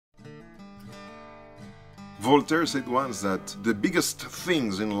Voltaire said once that the biggest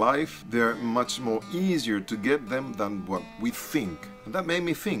things in life, they're much more easier to get them than what we think. And that made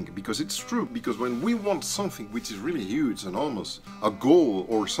me think, because it's true, because when we want something which is really huge and almost a goal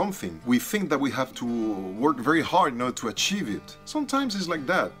or something, we think that we have to work very hard in order to achieve it. Sometimes it's like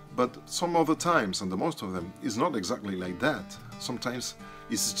that, but some other times, and the most of them, is not exactly like that. Sometimes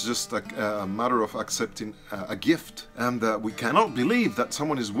it's just a matter of accepting a gift, and we cannot believe that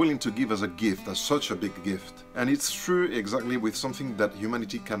someone is willing to give us a gift, such a big gift. And it's true exactly with something that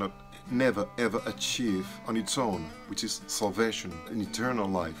humanity cannot never ever achieve on its own, which is salvation, an eternal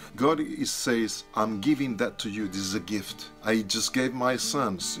life. God says, I'm giving that to you, this is a gift. I just gave my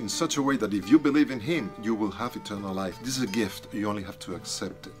sons in such a way that if you believe in him, you will have eternal life. This is a gift, you only have to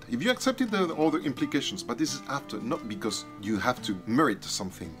accept it. If you accept it, there are other implications, but this is after, not because you have to merit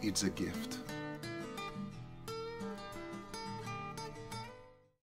something, it's a gift.